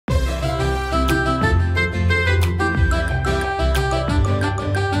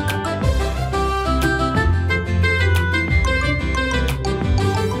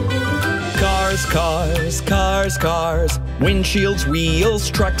Cars, cars, windshields, wheels,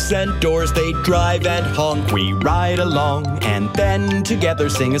 trucks and doors, they drive and honk. We ride along and then together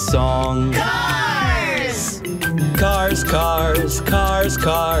sing a song. Cars! Cars, cars, cars,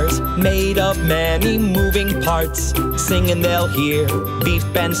 cars, made of many moving parts. Sing and they'll hear, beep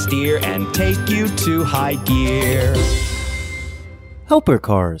and steer, and take you to high gear. Helper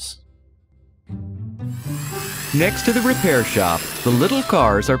cars. Next to the repair shop, the little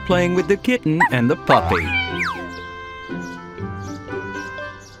cars are playing with the kitten and the puppy.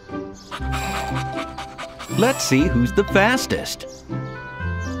 Let's see who's the fastest.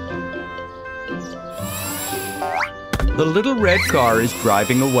 The little red car is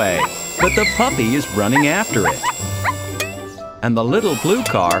driving away, but the puppy is running after it. And the little blue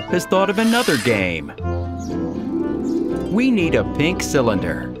car has thought of another game. We need a pink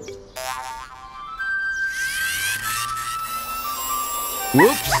cylinder.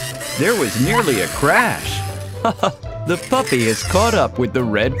 Whoops! There was nearly a crash. The puppy is caught up with the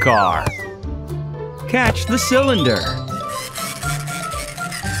red car. Catch the cylinder.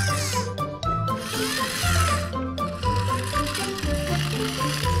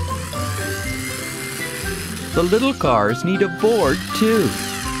 The little cars need a board too.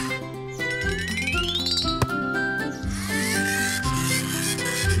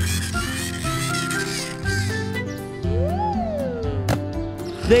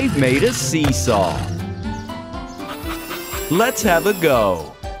 They've made a seesaw. Let's have a go.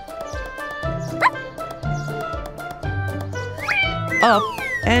 Up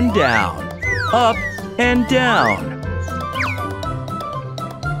and down, up and down.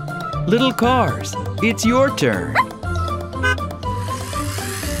 Little cars, it's your turn.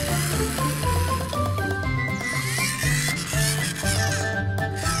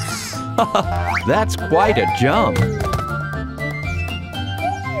 That's quite a jump.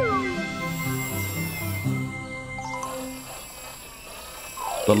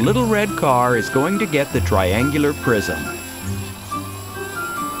 The little red car is going to get the triangular prism.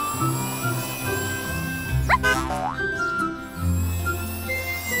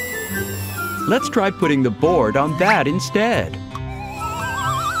 Let's try putting the board on that instead.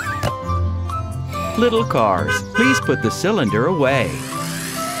 Little cars, please put the cylinder away.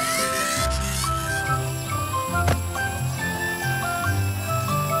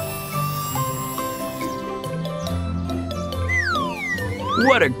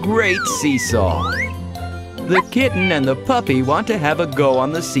 What a great seesaw! The kitten and the puppy want to have a go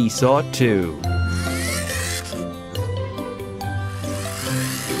on the seesaw too.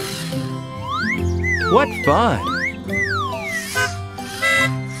 What fun!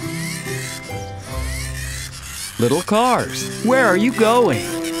 Little cars, where are you going?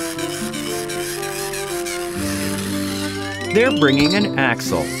 They're bringing an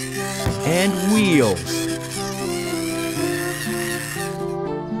axle and wheels.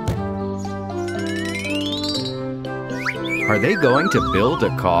 Are they going to build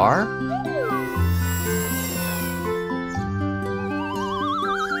a car?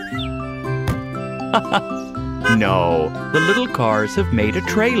 No, the little cars have made a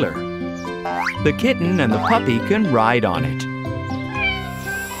trailer. The kitten and the puppy can ride on it.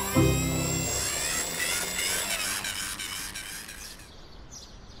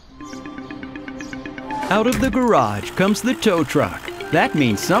 Out of the garage comes the tow truck. That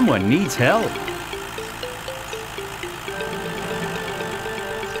means someone needs help.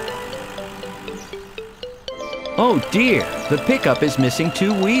 Oh dear, the pickup is missing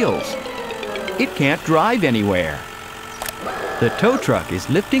 2 wheels. It can't drive anywhere. The tow truck is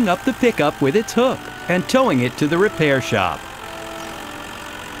lifting up the pickup with its hook and towing it to the repair shop.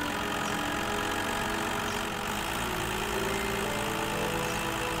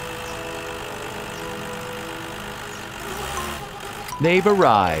 They've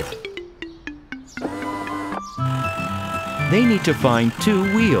arrived. They need to find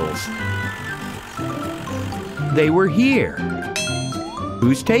 2 wheels. They were here.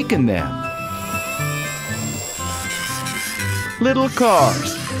 Who's taken them? Little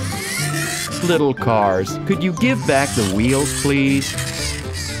cars. Little cars, could you give back the wheels, please?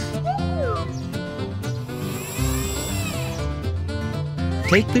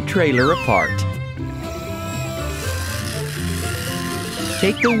 Take the trailer apart.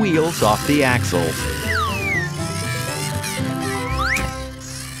 Take the wheels off the axles.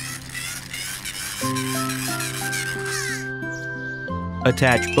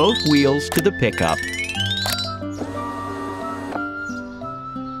 Attach both wheels to the pickup.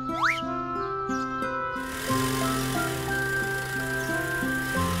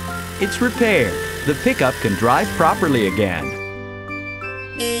 It's repaired. The pickup can drive properly again.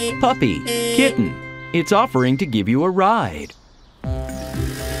 Puppy, kitten, It's offering to give you a ride.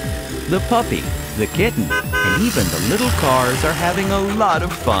 The puppy, the kitten, and even the little cars are having a lot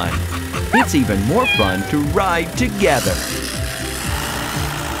of fun. It's even more fun to ride together.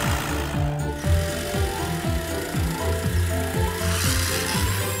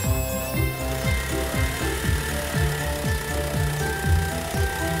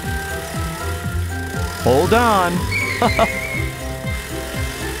 Hold on.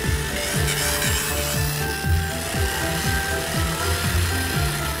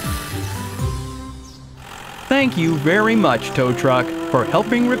 Thank you very much, tow truck, for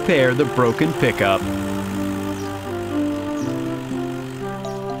helping repair the broken pickup.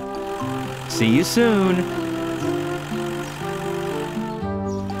 See you soon.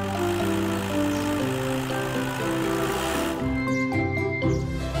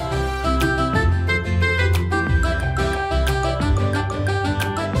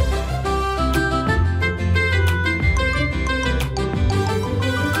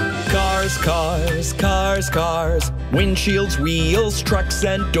 Cars, cars, cars, windshields, wheels, trucks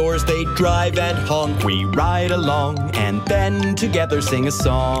and doors, they drive and honk. We ride along and then together sing a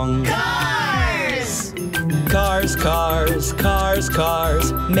song. Cars! Cars, cars, cars,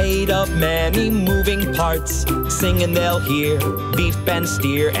 cars, made of many moving parts. Sing and they'll hear, beep and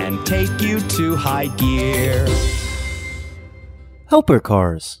steer, and take you to high gear. Helper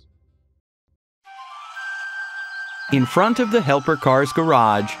cars. In front of the Helper Cars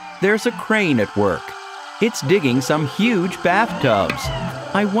garage, there's a crane at work. It's digging some huge bathtubs.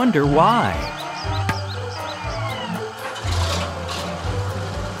 I wonder why.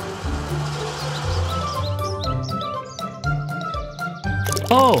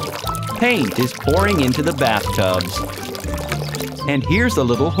 Oh, paint is pouring into the bathtubs. And here's a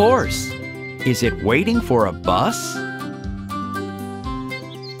little horse. Is it waiting for a bus?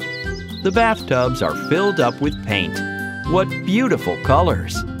 The bathtubs are filled up with paint. What beautiful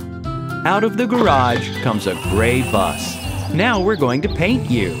colors! Out of the garage comes a gray bus. Now we're going to paint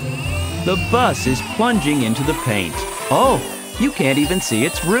you. The bus is plunging into the paint. Oh, you can't even see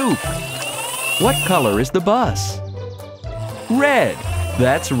its roof. What color is the bus? Red.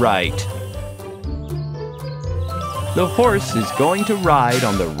 That's right. The horse is going to ride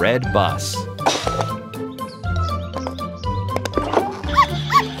on the red bus.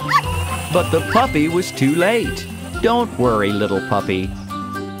 But the puppy was too late. Don't worry, little puppy.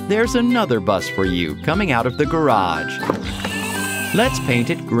 There's another bus for you coming out of the garage. Let's paint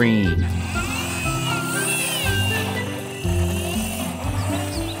it green.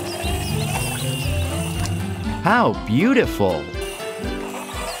 How beautiful!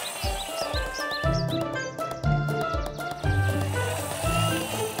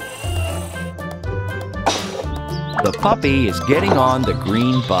 The puppy is getting on the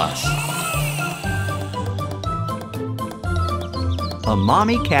green bus. A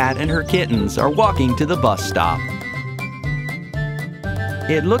mommy cat and her kittens are walking to the bus stop.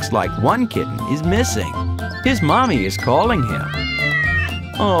 It looks like one kitten is missing. His mommy is calling him.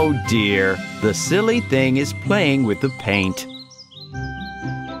 Oh dear, the silly thing is playing with the paint.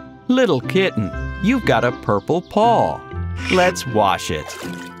 Little kitten, you've got a purple paw. Let's wash it.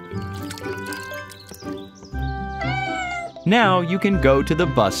 Now you can go to the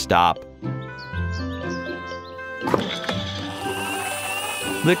bus stop.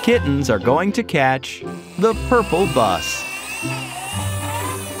 The kittens are going to catch the purple bus.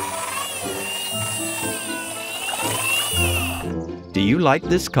 Do you like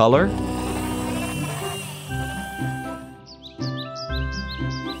this color?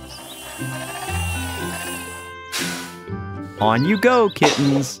 On you go,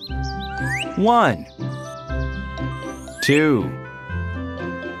 kittens. 1, 2,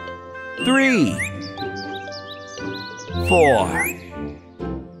 3, 4.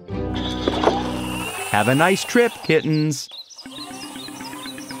 Have a nice trip, kittens.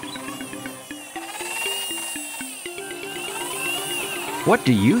 What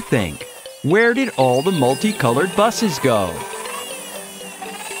do you think? Where did all the multicolored buses go?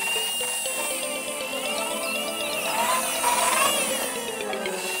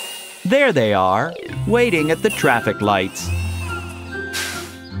 There they are, waiting at the traffic lights.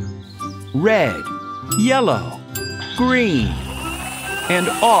 Red, yellow, green, and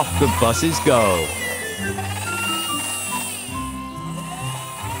off the buses go.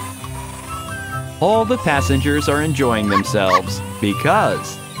 All the passengers are enjoying themselves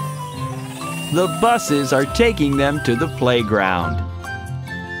because the buses are taking them to the playground.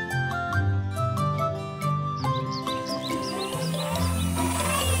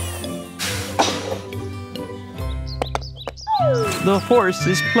 The horse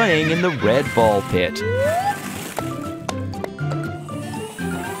is playing in the red ball pit.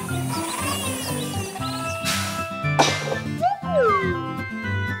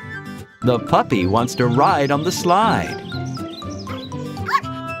 The puppy wants to ride on the slide.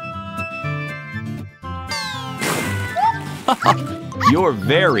 You're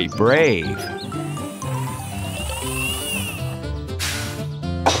very brave.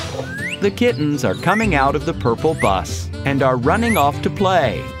 The kittens are coming out of the purple bus and are running off to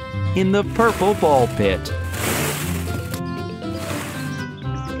play in the purple ball pit.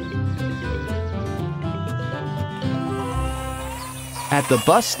 At the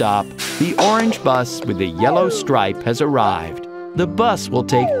bus stop, the orange bus with the yellow stripe has arrived. The bus will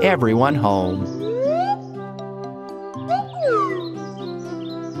take everyone home.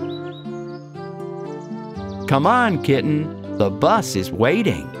 Come on, kitten. The bus is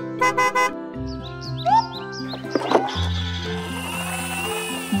waiting.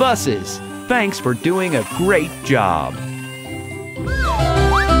 Buses, thanks for doing a great job.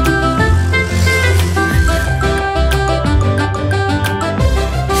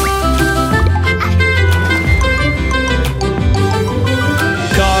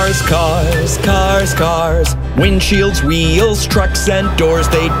 Cars, cars, cars, cars. Windshields, wheels, trucks and doors.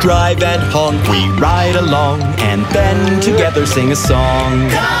 They drive and honk. We ride along and then together sing a song.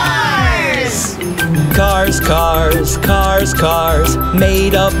 Cars! Cars, cars, cars, cars.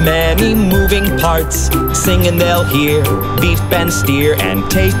 Made of many moving parts. Sing and they'll hear, beep and steer, and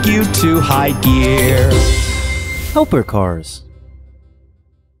take you to high gear. Helper cars.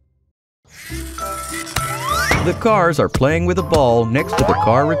 The cars are playing with a ball next to the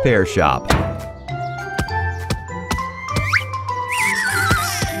car repair shop.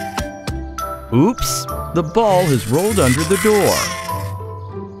 Oops! The ball has rolled under the door.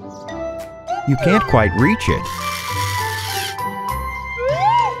 You can't quite reach it.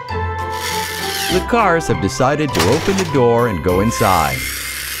 The cars have decided to open the door and go inside.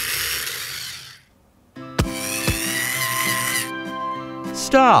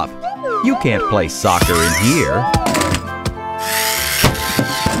 Stop! You can't play soccer in here.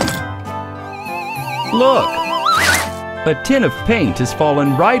 Look! A tin of paint has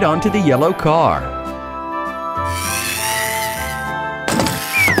fallen right onto the yellow car.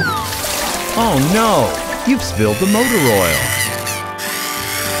 Oh no! You've spilled the motor oil.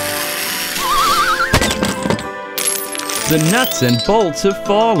 The nuts and bolts have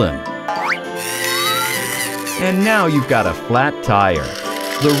fallen. And now you've got a flat tire.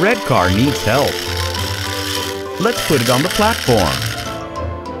 The red car needs help. Let's put it on the platform.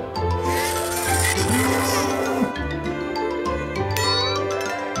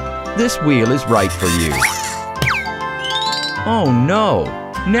 This wheel is right for you. Oh no!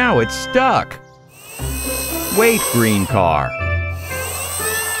 Now it's stuck! Wait, green car.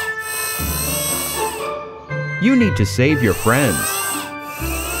 You need to save your friends.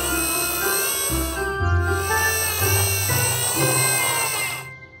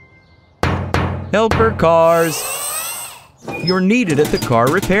 Helper cars! You're needed at the car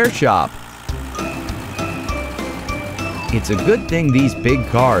repair shop. It's a good thing these big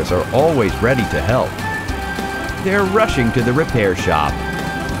cars are always ready to help. They're rushing to the repair shop.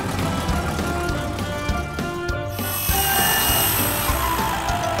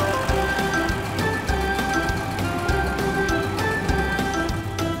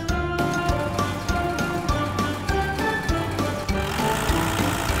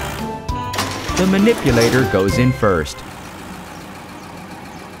 The manipulator goes in first.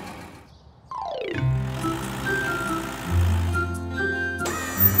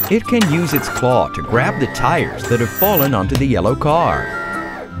 It can use its claw to grab the tires that have fallen onto the yellow car.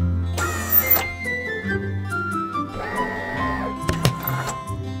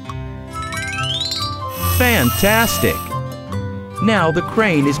 Fantastic! Now the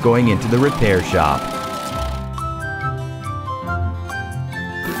crane is going into the repair shop.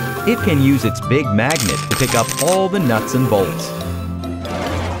 It can use its big magnet to pick up all the nuts and bolts.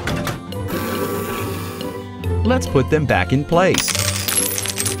 Let's put them back in place.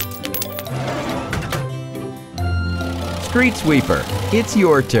 Street sweeper, it's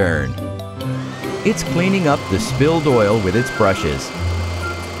your turn. It's cleaning up the spilled oil with its brushes.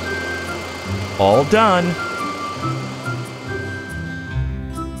 All done.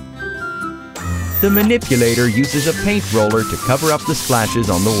 The manipulator uses a paint roller to cover up the splashes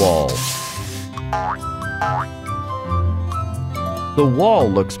on the wall. The wall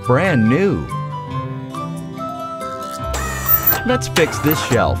looks brand new. Let's fix this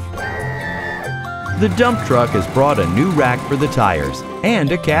shelf. The dump truck has brought a new rack for the tires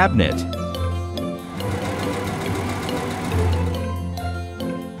and a cabinet.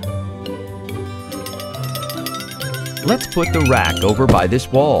 Let's put the rack over by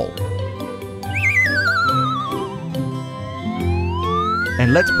this wall.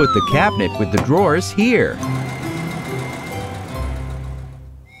 And let's put the cabinet with the drawers here.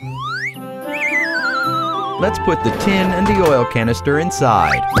 Let's put the tin and the oil canister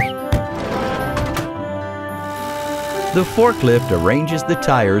inside. The forklift arranges the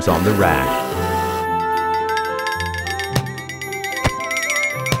tires on the rack.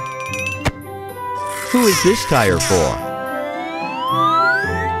 Who is this tire for?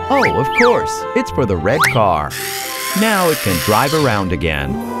 Oh, of course, it's for the red car. Now it can drive around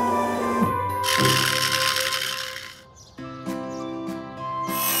again.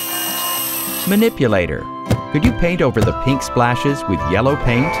 Manipulator, could you paint over the pink splashes with yellow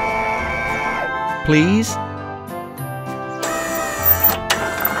paint? Please?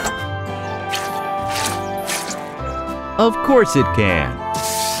 Of course it can.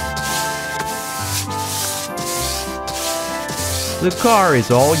 The car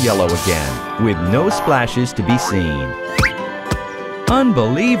is all yellow again, with no splashes to be seen.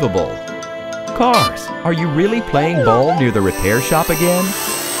 Unbelievable! Cars, are you really playing ball near the repair shop again?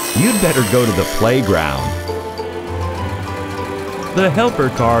 You'd better go to the playground. The helper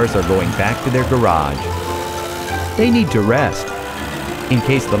cars are going back to their garage. They need to rest, in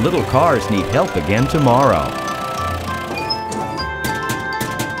case the little cars need help again tomorrow.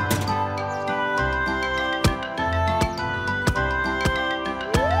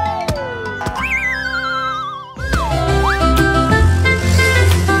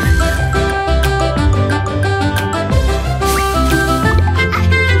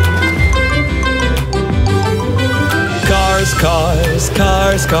 Cars,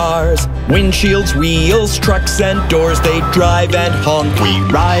 cars, cars, windshields, wheels, trucks and doors, they drive and honk. We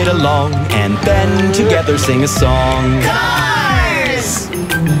ride along and then together sing a song. Cars!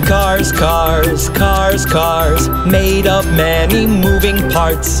 Cars, cars, cars, cars, made of many moving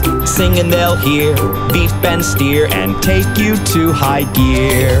parts. Sing and they'll hear, beep and steer, and take you to high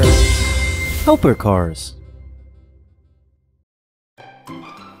gear. Helper cars.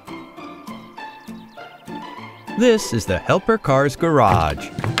 This is the helper car's garage.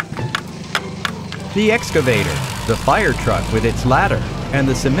 The excavator, the fire truck with its ladder, and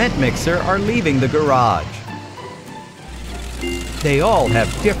the cement mixer are leaving the garage. They all have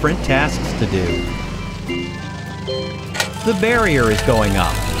different tasks to do. The barrier is going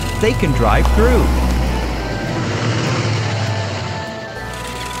up. They can drive through.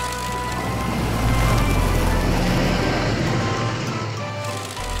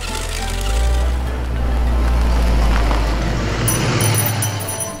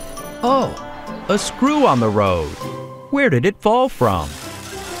 Oh, a screw on the road. Where did it fall from?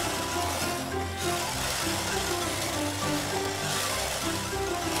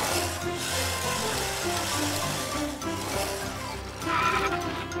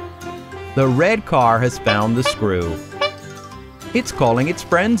 The red car has found the screw. It's calling its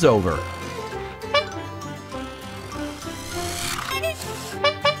friends over.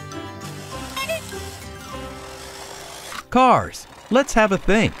 Cars, let's have a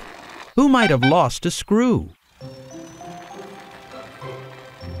think. Who might have lost a screw?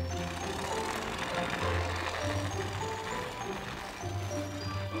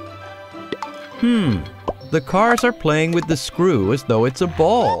 The cars are playing with the screw as though it's a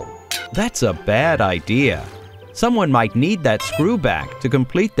ball. That's a bad idea. Someone might need that screw back to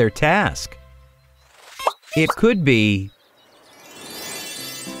complete their task. It could be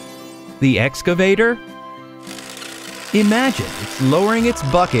the excavator. Imagine it's lowering its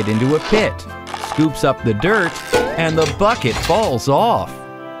bucket into a pit, scoops up the dirt, and the bucket falls off.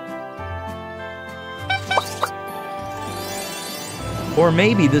 Or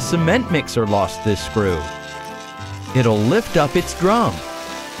maybe the cement mixer lost this screw. It'll lift up its drum.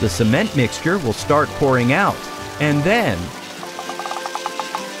 The cement mixture will start pouring out, and then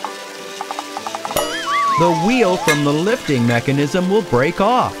the wheel from the lifting mechanism will break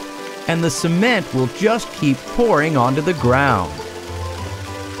off, and the cement will just keep pouring onto the ground.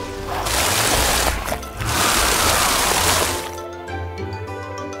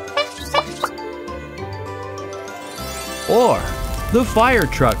 Or the fire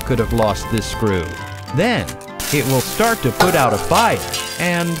truck could have lost this screw. Then it will start to put out a fire,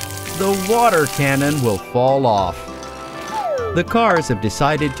 and the water cannon will fall off. The cars have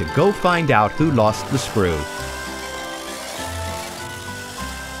decided to go find out who lost the screw.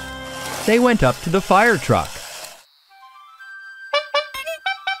 They went up to the fire truck.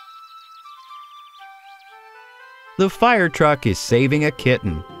 The fire truck is saving a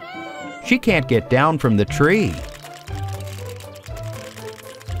kitten. She can't get down from the tree.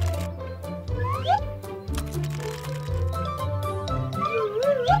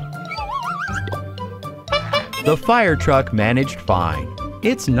 The fire truck managed fine.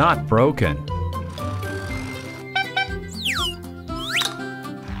 It's not broken.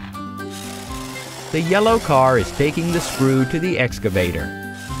 The yellow car is taking the screw to the excavator.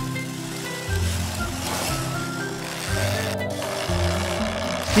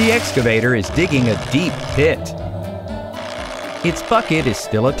 The excavator is digging a deep pit. Its bucket is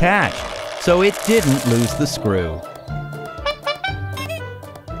still attached, so it didn't lose the screw.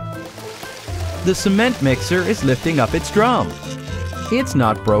 The cement mixer is lifting up its drum. It's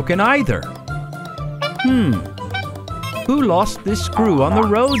not broken either. Who lost this screw on the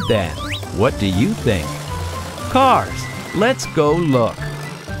road then? What do you think? Cars, let's go look.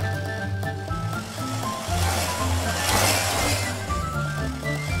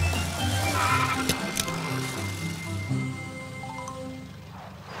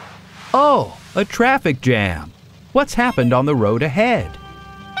 Oh, a traffic jam. What's happened on the road ahead?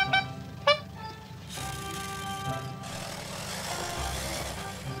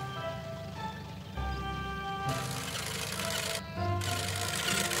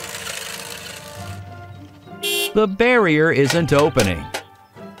 The barrier isn't opening.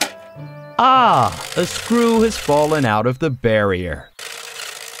 Ah, a screw has fallen out of the barrier.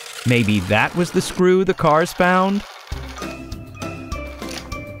 Maybe that was the screw the cars found?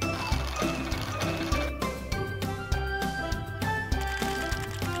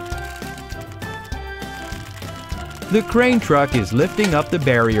 The crane truck is lifting up the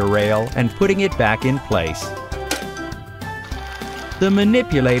barrier rail and putting it back in place. The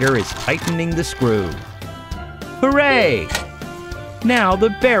manipulator is tightening the screw. Hooray! Now the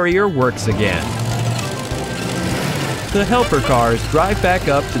barrier works again. The helper cars drive back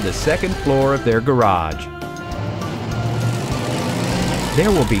up to the second floor of their garage. There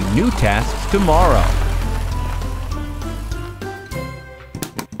will be new tasks tomorrow.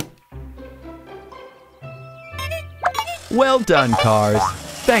 Well done, cars.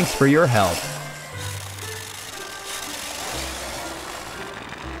 Thanks for your help.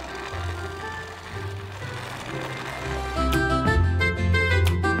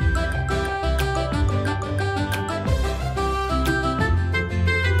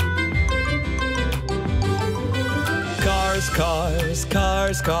 Cars,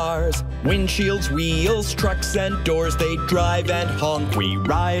 cars, cars, windshields, wheels, trucks and doors, they drive and honk. We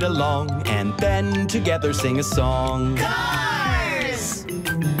ride along and then together sing a song. Cars!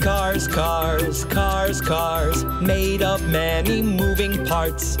 Cars, cars, cars, cars, made of many moving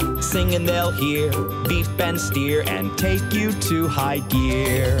parts. Sing and they'll hear, beep and steer, and take you to high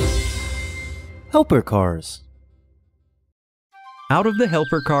gear. Helper cars. Out of the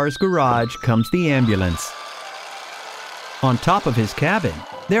helper car's garage comes the ambulance. On top of his cabin,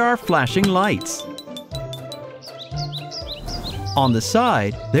 there are flashing lights. On the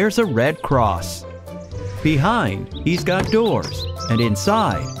side, there's a red cross. Behind, he's got doors, and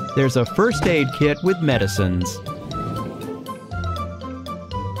inside, there's a first aid kit with medicines.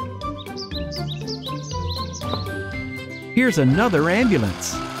 Here's another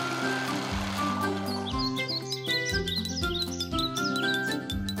ambulance.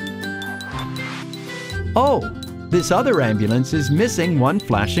 Oh! This other ambulance is missing one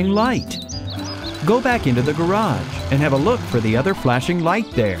flashing light. Go back into the garage and have a look for the other flashing light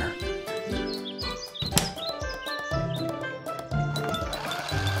there.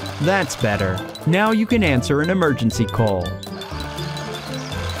 That's better. Now you can answer an emergency call.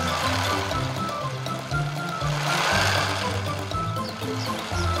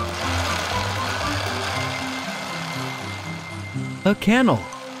 A kennel.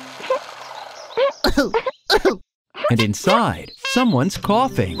 And inside, someone's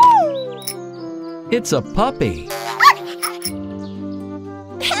coughing. It's a puppy.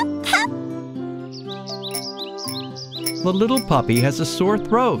 The little puppy has a sore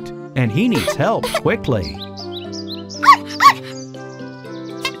throat, and he needs help quickly.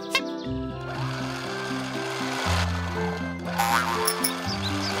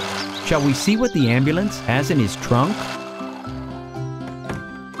 Shall we see what the ambulance has in his trunk?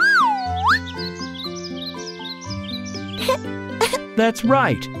 That's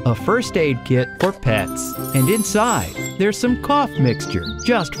right, a first aid kit for pets. And inside, there's some cough mixture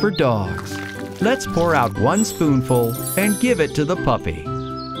just for dogs. Let's pour out 1 spoonful and give it to the puppy.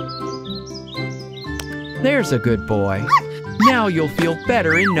 There's a good boy. Now you'll feel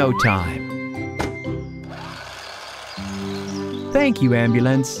better in no time. Thank you,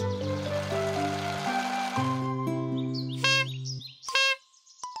 ambulance.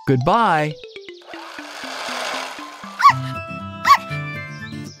 Goodbye.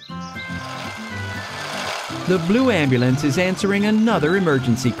 The blue ambulance is answering another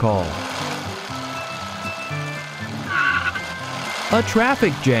emergency call. A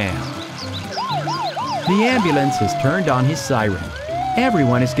traffic jam. The ambulance has turned on his siren.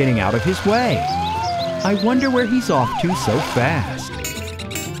 Everyone is getting out of his way. I wonder where he's off to so fast.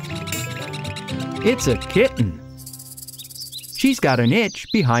 It's a kitten. She's got an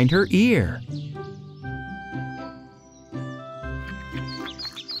itch behind her ear.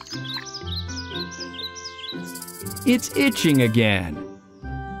 It's itching again.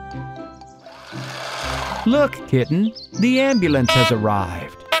 Look, kitten, the ambulance has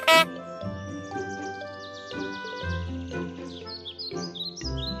arrived.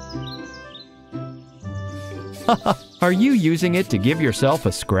 Are you using it to give yourself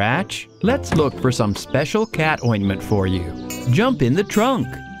a scratch? Let's look for some special cat ointment for you. Jump in the trunk.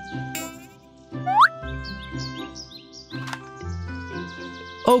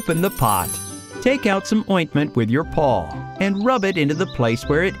 Open the pot. Take out some ointment with your paw and rub it into the place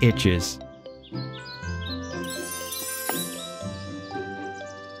where it itches.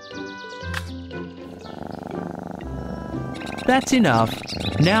 That's enough.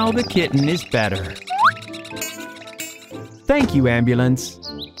 Now the kitten is better. Thank you, ambulance.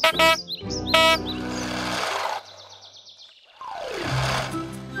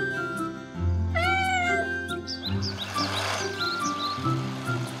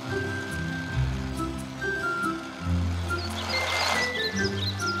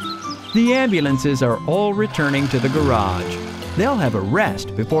 The ambulances are all returning to the garage. They'll have a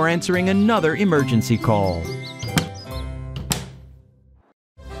rest before answering another emergency call.